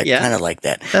together. Yeah, Yeah. kind of like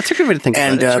that. That's a good way to think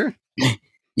about it. Sure.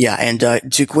 Yeah, and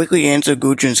to quickly answer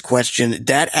Gudrun's question,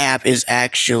 that app is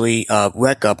actually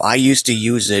RecUp. I used to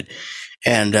use it,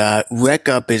 and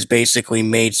RecUp is basically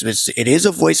made it is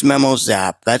a voice memos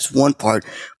app. That's one part,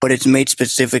 but it's made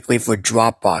specifically for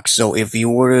Dropbox. So if you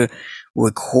were to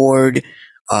record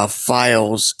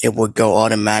files, it would go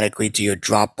automatically to your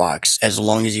Dropbox as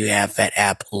long as you have that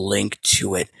app linked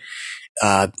to it.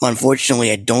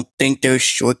 Unfortunately, I don't think there's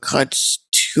shortcuts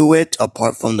to it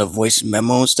apart from the voice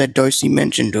memos that Darcy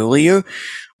mentioned earlier.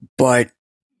 But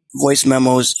voice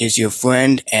memos is your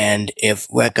friend, and if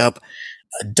RecUp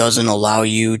doesn't allow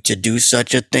you to do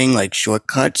such a thing like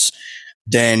shortcuts,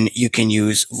 then you can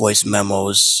use voice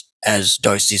memos, as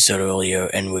Darcy said earlier,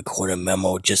 and record a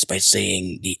memo just by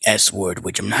saying the S word,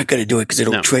 which I'm not going to do it because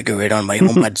it'll trigger it on my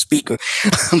HomePod speaker.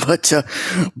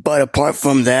 But apart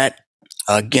from that,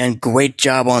 again, great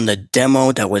job on the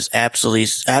demo. That was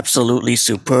absolutely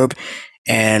superb.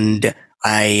 And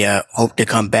I hope to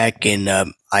come back. And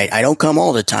I don't come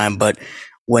all the time, but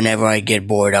whenever I get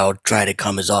bored, I'll try to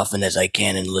come as often as I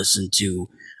can and listen to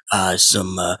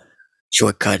some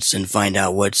shortcuts and find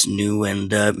out what's new,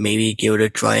 and maybe give it a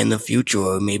try in the future,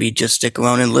 or maybe just stick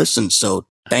around and listen. So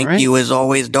thank you as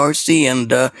always, Darcy,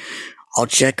 and I'll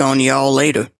check on y'all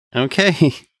later.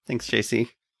 Okay. Thanks, JC.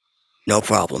 No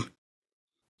problem.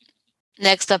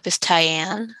 Next up is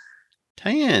Tyann.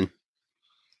 Tyann.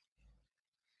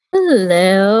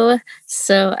 Hello.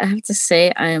 So I have to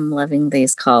say I am loving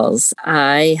these calls.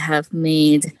 I have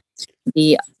made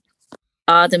the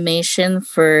automation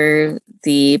for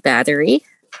the battery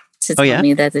to tell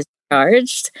me that it's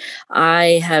charged.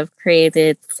 I have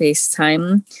created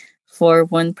FaceTime for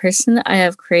one person. I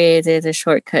have created a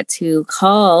shortcut to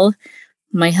call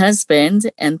my husband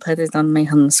and put it on my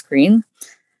home screen.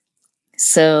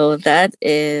 So that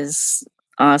is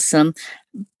awesome.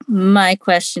 My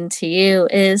question to you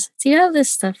is, do you have this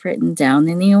stuff written down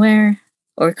anywhere?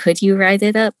 Or could you write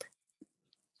it up?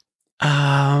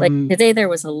 Like today there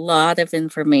was a lot of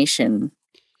information.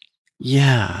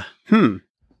 Yeah. I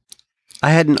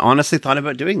hadn't honestly thought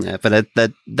about doing that, but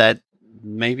that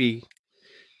maybe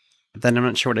then I'm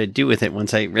not sure what I'd do with it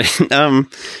once I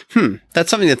that's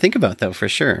something to think about though, for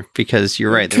sure, because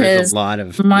you're right, there's a lot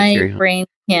of my material. Brain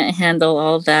can't handle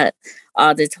all that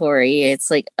auditory.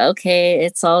 It's like, okay,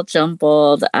 it's all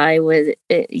jumbled.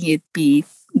 You'd be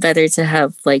better to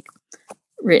have like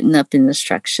written up in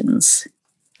instructions.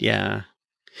 Yeah,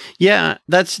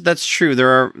 that's true. There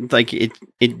are like it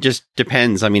just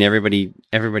depends. I mean, everybody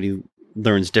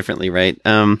learns differently, right?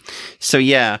 So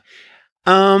yeah,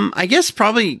 I guess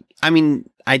probably. I mean,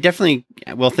 I definitely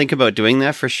will think about doing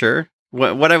that for sure.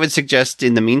 What I would suggest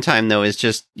in the meantime, though, is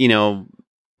just,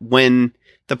 when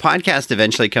the podcast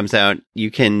eventually comes out,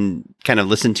 you can kind of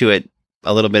listen to it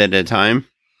a little bit at a time,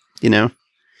 Yeah.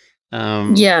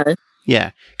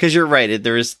 Yeah. Because you're right.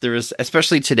 There is,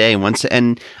 especially today,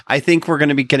 and I think we're going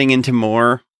to be getting into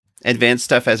more advanced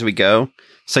stuff as we go.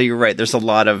 So you're right. There's a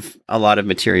lot of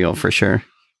material for sure.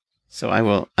 So I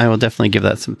will definitely give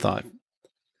that some thought.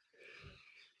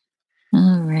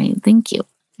 All right. Thank you.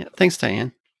 Yeah. Thanks,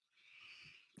 Tyann.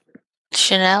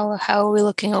 Chanel, how are we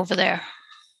looking over there?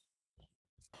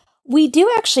 We do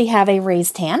actually have a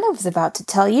raised hand, I was about to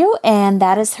tell you, and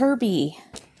that is Herbie.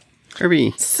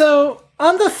 Herbie. So,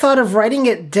 on the thought of writing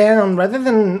it down, rather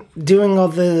than doing all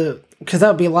because that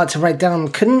would be a lot to write down,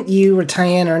 couldn't you or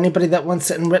Tyann or anybody that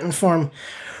wants it in written form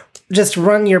just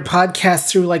run your podcast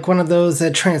through like one of those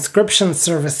transcription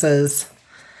services?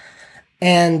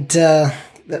 And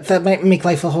that might make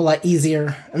life a whole lot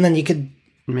easier. And then you could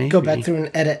go back through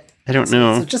and edit. I don't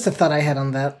know. So just a thought I had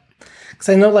on that. Because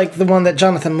I know like the one that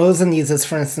Jonathan Mosen uses,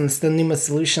 for instance, the Numa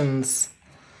Solutions.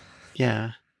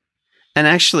 Yeah. And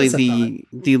actually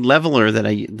the leveler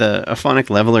a phonic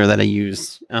leveler that I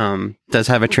use does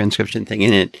have a transcription thing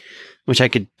in it, which I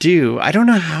could do. I don't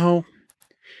know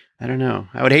I don't know.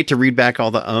 I would hate to read back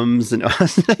all the ums and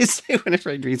ahs that I say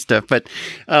whenever I read stuff, but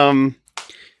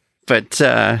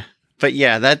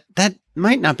yeah, that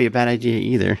might not be a bad idea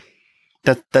either.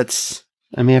 That's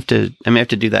I may have to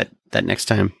do that next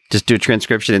time. Just do a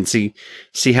transcription and see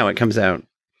how it comes out.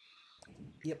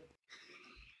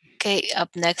 Okay,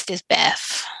 up next is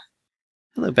Beth.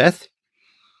 Hello, Beth.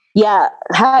 Yeah.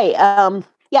 Hi.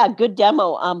 Yeah, good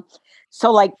demo.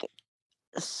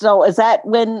 So is that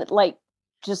when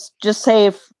just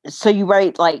say so you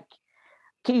write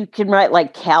you can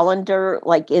write calendar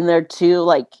in there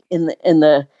too, in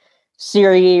the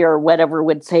Siri or whatever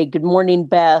would say, "Good morning,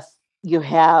 Beth." You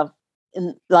have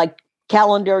in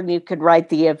calendar and you could write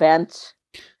the event.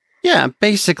 Yeah,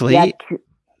 basically. Yeah.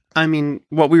 I mean,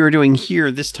 what we were doing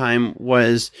here this time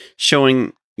was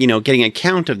showing, getting a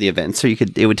count of the events. So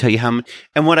it would tell you how many.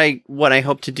 And what I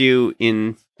hope to do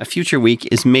in a future week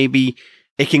is maybe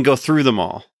it can go through them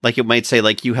all. It might say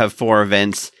you have 4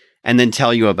 events and then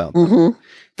tell you about them. Mm-hmm.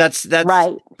 That's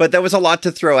right. But that was a lot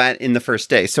to throw at in the first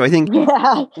day. So I think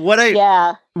what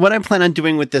I plan on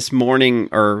doing with this morning,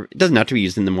 or it doesn't have to be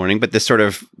used in the morning, but this sort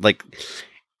of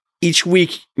each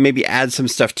week, maybe add some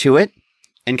stuff to it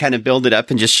and kind of build it up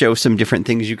and just show some different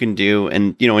things you can do.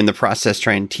 And, in the process,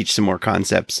 try and teach some more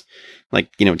concepts. Today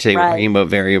we're talking about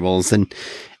variables, and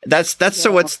that's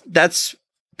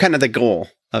kind of the goal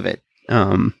of it.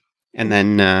 And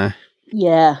then, and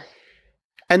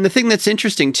the thing that's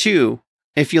interesting too,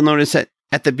 if you'll notice that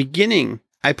at the beginning,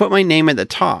 I put my name at the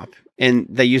top and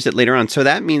they used it later on. So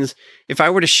that means if I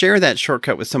were to share that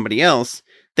shortcut with somebody else,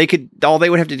 all they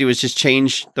would have to do is just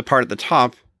change the part at the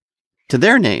top to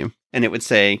their name, and it would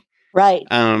say, right.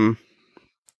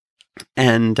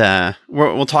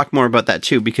 We'll talk more about that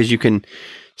too, because you can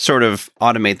sort of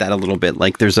automate that a little bit.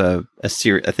 There's a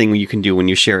thing you can do when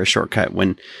you share a shortcut.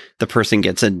 When the person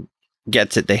gets it,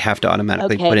 they have to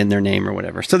automatically put in their name or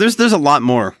whatever. So there's a lot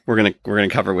more we're gonna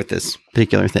cover with this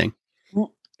particular thing.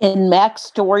 In Mac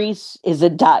Stories, is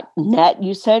it .net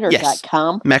you said, or yes.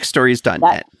 .com?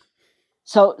 MacStories.net.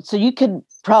 So you could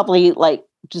probably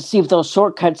just see if those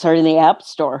shortcuts are in the App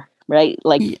Store, right?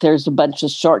 There's a bunch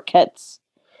of shortcuts.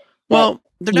 Well,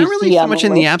 they're not really so much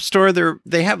in the App Store.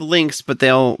 They have links, but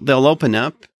they'll open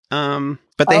up.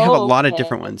 But they have a lot of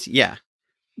different ones. Yeah,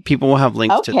 people will have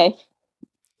links to.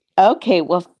 Okay.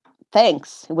 Well,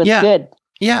 thanks. It was good.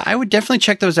 Yeah, I would definitely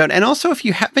check those out. And also, if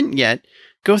you haven't yet,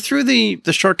 go through the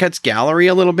shortcuts gallery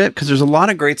a little bit, because there's a lot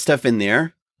of great stuff in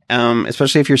there.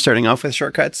 Especially if you're starting off with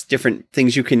shortcuts, different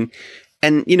things you can.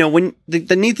 And when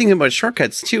the neat thing about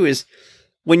shortcuts too is,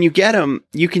 when you get them,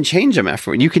 you can change them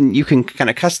afterward. You can kind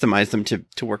of customize them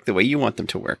to work the way you want them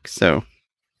to work. So,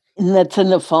 and that's in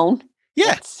the phone.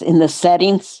 Yeah, it's in the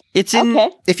settings. It's in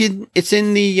it's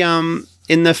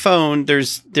in the phone.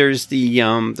 There's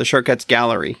the shortcuts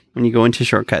gallery when you go into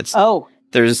shortcuts. Oh,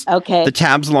 there's the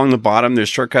tabs along the bottom. There's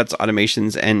shortcuts,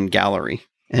 automations, and gallery,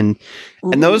 and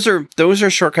those are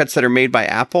shortcuts that are made by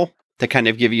Apple that kind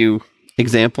of give you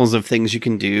examples of things you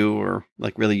can do, or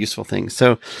really useful things.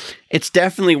 So it's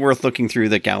definitely worth looking through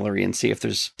the gallery and see if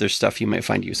there's stuff you might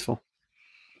find useful.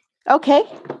 Okay,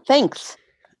 thanks.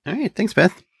 All right, thanks,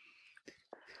 Beth.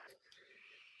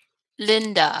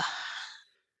 Linda.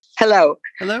 Hello.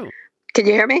 Can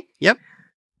you hear me? Yep.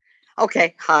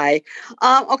 Okay. Hi.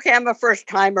 Okay. I'm a first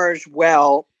timer as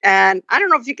well. And I don't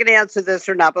know if you can answer this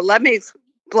or not, but let me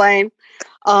explain.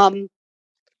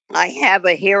 I have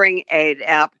a hearing aid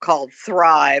app called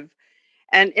Thrive.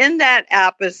 And in that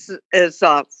app is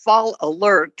Fall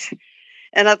Alert.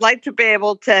 And I'd like to be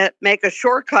able to make a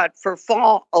shortcut for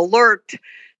Fall Alert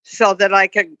so that I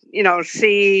can,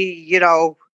 see,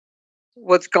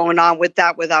 what's going on with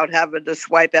that without having to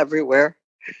swipe everywhere.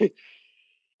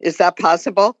 Is that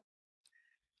possible?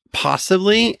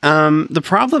 Possibly.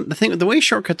 The way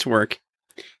shortcuts work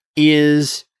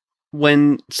is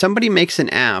when somebody makes an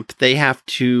app, they have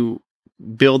to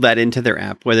build that into their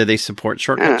app, whether they support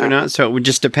shortcuts or not. So it would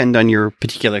just depend on your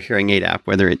particular hearing aid app,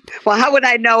 whether it... Well, how would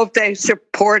I know if they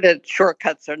supported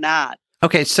shortcuts or not?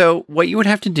 Okay, so what you would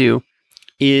have to do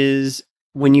is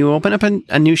when you open up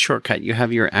a new shortcut, you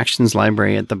have your actions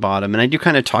library at the bottom. And I do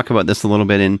kind of talk about this a little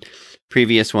bit in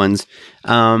previous ones.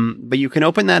 But you can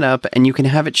open that up and you can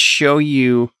have it show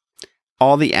you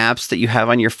all the apps that you have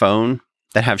on your phone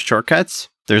that have shortcuts.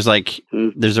 There's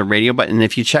there's a radio button. And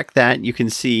if you check that, you can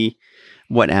see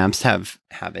what apps have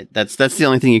it. That's the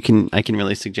only thing I can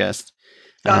really suggest.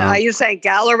 Are you saying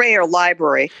gallery or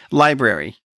library?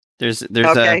 Library. There's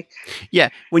okay.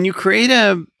 When you create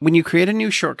a new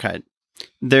shortcut,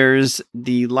 there's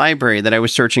the library that I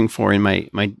was searching for in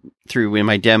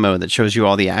my demo that shows you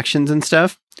all the actions and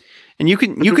stuff. And you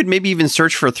could maybe even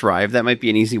search for Thrive. That might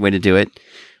be an easy way to do it.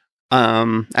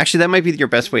 Actually, that might be your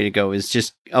best way to go, is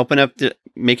just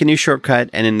make a new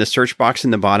shortcut, and in the search box in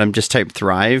the bottom, just type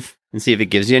Thrive and see if it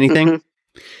gives you anything.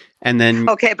 And then,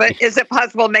 okay, but is it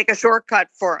possible to make a shortcut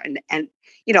for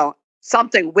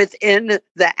something within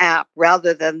the app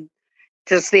rather than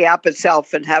just the app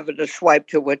itself and having to swipe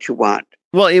to what you want?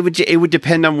 Well, it would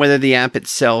depend on whether the app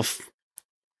itself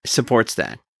supports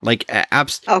that. Like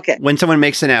apps, okay. When someone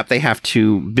makes an app, they have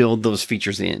to build those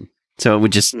features in. So it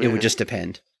would just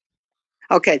depend.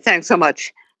 Okay, thanks so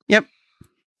much. Yep.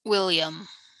 William.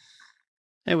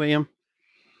 Hey, William.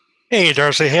 Hey,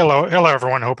 Darcy. Hello,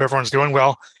 everyone. Hope everyone's doing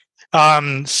well.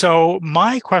 So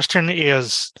my question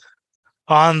is,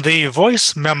 on the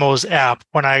Voice Memos app,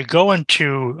 when I go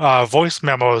into Voice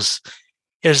Memos,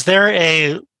 is there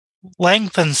a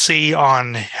lengthency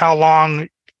on how long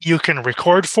you can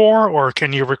record for, or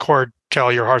can you record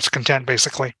till your heart's content,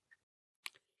 basically?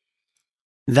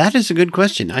 That is a good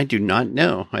question. I do not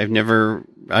know. I've never,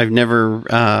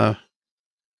 I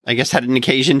guess, had an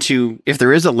occasion to, if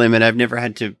there is a limit, I've never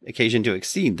had to occasion to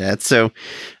exceed that. So,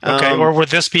 okay. Or would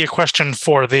this be a question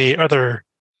for the other,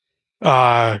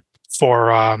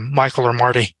 for Michael or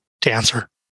Marty to answer?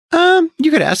 You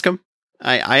could ask them.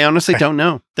 I honestly don't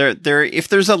know. If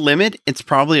there's a limit, it's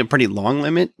probably a pretty long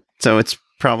limit. So it's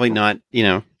probably not,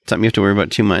 something you have to worry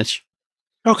about too much.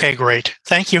 Okay, great.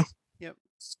 Thank you. Yep.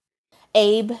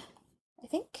 Abe, I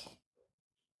think.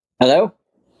 Hello?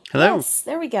 Hello. Yes,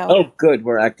 there we go. Oh, good.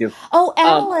 We're active. Oh,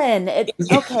 Alan.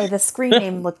 Okay, the screen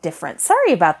name looked different.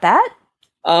 Sorry about that.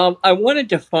 I wanted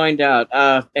to find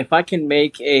out if I can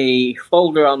make a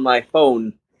folder on my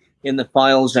phone in the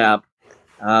Files app.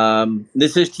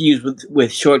 This is to use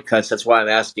with shortcuts. That's why I'm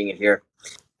asking it here.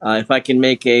 If I can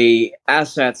make a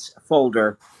assets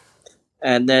folder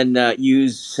and then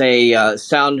use, say,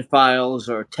 sound files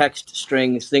or text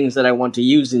strings, things that I want to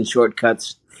use in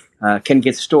shortcuts, can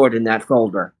get stored in that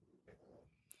folder.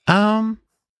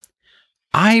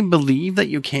 I believe that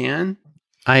you can.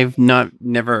 I've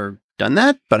never done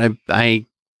that, but I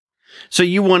so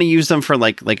you want to use them for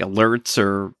like alerts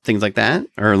or things like that,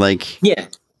 or like yeah.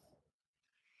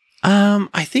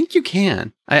 I think you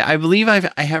can. I believe I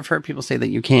have heard people say that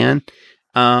you can.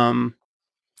 But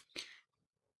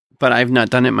I've not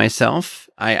done it myself.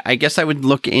 I guess I would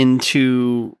look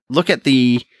at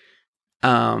the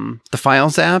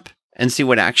Files app and see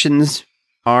what actions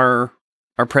are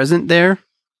present there,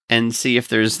 and see if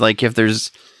there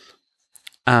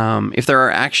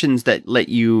are actions that let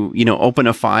you open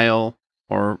a file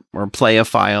or play a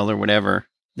file or whatever,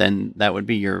 then that would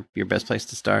be your best place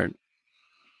to start.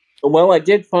 Well, I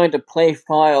did find a play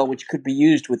file which could be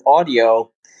used with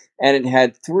audio, and it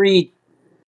had 3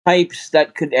 types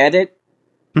that could edit.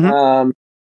 Mm-hmm.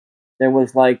 There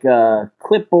was like a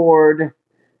clipboard,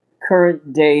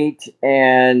 current date,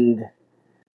 and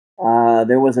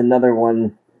there was another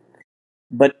one.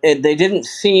 But they didn't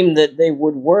seem that they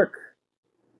would work.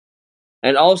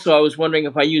 And also, I was wondering,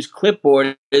 if I use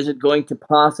clipboard, is it going to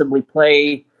possibly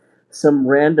play some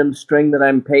random string that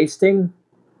I'm pasting?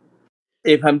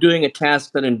 If I'm doing a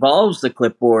task that involves the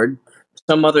clipboard,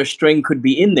 some other string could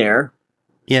be in there.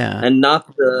 Yeah. And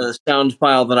not the sound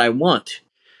file that I want.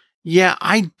 Yeah,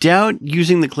 I doubt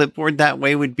using the clipboard that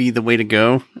way would be the way to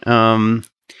go.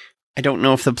 I don't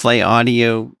know if the play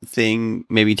audio thing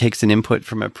maybe takes an input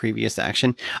from a previous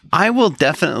action. I will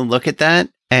definitely look at that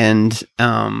and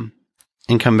come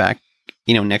back,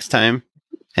 next time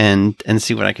and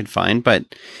see what I could find. But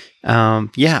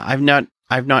yeah, I've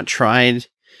not tried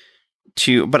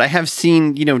to, but I have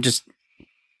seen, just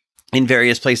in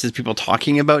various places, people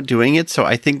talking about doing it. So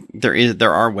I think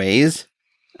there are ways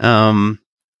to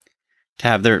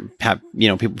have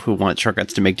people who want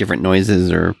shortcuts to make different noises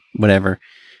or whatever.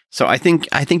 So I think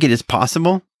it is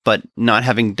possible, but not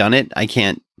having done it, I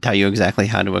can't tell you exactly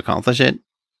how to accomplish it,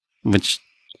 which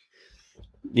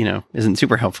isn't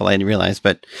super helpful. I didn't realize,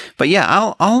 but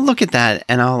yeah, I'll look at that,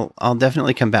 and I'll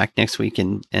definitely come back next week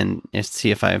and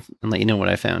see and let you know what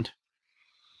I found.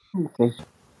 Okay.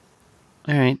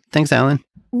 All right. Thanks, Alan.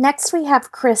 Next, we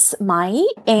have Chris Mai,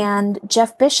 and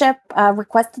Jeff Bishop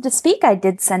requested to speak. I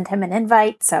did send him an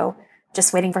invite, so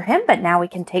just waiting for him, but now we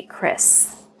can take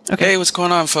Chris. Okay. Hey, what's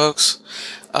going on, folks?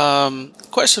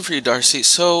 Question for you, Darcy.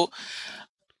 So,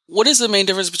 what is the main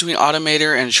difference between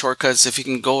Automator and Shortcuts, if you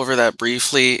can go over that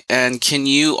briefly? And can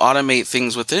you automate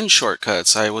things within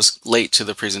Shortcuts? I was late to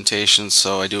the presentation,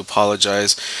 so I do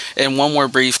apologize. And one more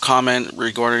brief comment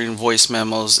regarding Voice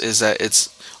Memos is that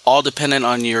it's all dependent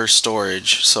on your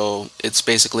storage. So it's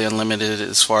basically unlimited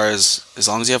as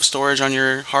long as you have storage on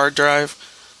your hard drive,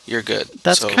 you're good.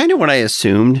 That's kind of what I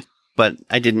assumed, but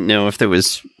I didn't know if there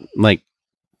was like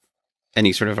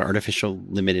any sort of artificial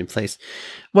limit in place.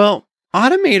 Well,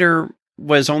 Automator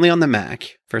was only on the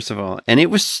Mac, first of all, and it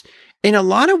was, in a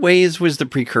lot of ways, was the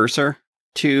precursor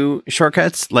to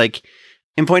Shortcuts. Like,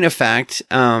 in point of fact,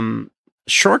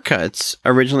 Shortcuts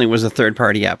originally was a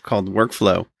third-party app called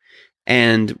Workflow,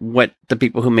 and what the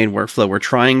people who made Workflow were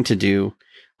trying to do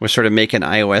was sort of make an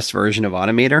iOS version of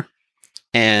Automator,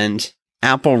 and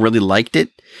Apple really liked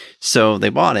it, so they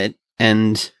bought it,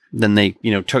 and then they,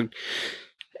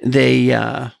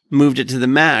 moved it to the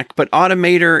Mac. But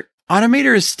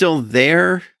Automator is still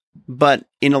there, but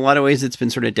in a lot of ways it's been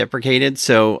sort of deprecated.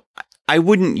 So I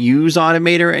wouldn't use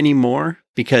Automator anymore,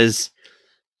 because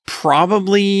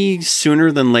probably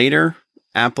sooner than later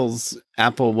Apple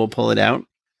will pull it out.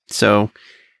 So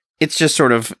it's just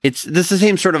sort of, this is the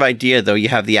same sort of idea, though. You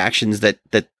have the actions that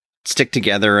stick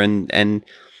together, and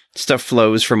stuff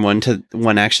flows from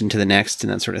one action to the next,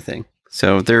 and that sort of thing.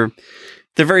 So they're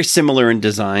very similar in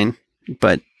design,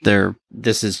 but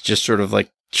this is just sort of like,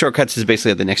 Shortcuts is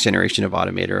basically the next generation of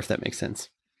Automator, if that makes sense.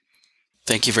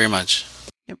 Thank you very much.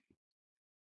 Yep.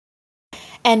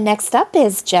 And next up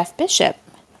is Jeff Bishop.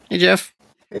 Hey, Jeff.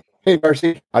 Hey,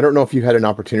 Darcy. I don't know if you had an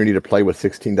opportunity to play with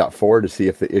 16.4 to see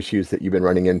if the issues that you've been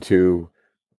running into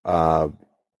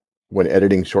when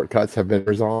editing Shortcuts have been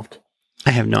resolved.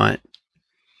 I have not.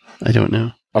 I don't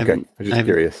know. Okay. I'm just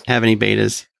curious. Have any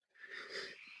betas?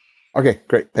 Okay,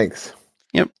 great. Thanks.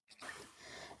 Yep.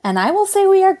 And I will say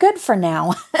we are good for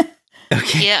now.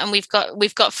 Okay. Yeah, and we've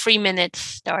got 3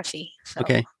 minutes, Darcy. So.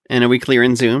 Okay. And are we clear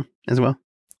in Zoom as well?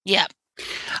 Yeah.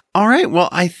 All right. Well,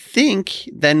 I think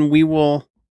then we will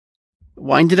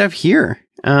wind it up here.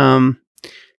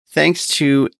 Thanks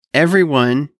to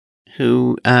everyone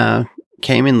who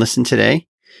came and listened today.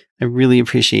 I really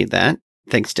appreciate that.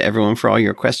 Thanks to everyone for all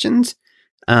your questions.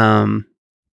 And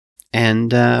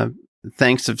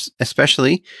thanks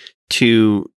especially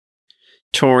to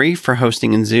Tori for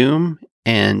hosting in Zoom,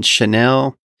 and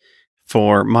Chanel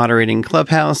for moderating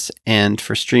Clubhouse, and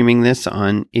for streaming this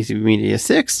on ACB Media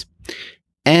 6.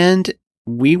 And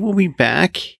we will be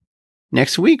back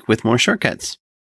next week with more Shortcuts.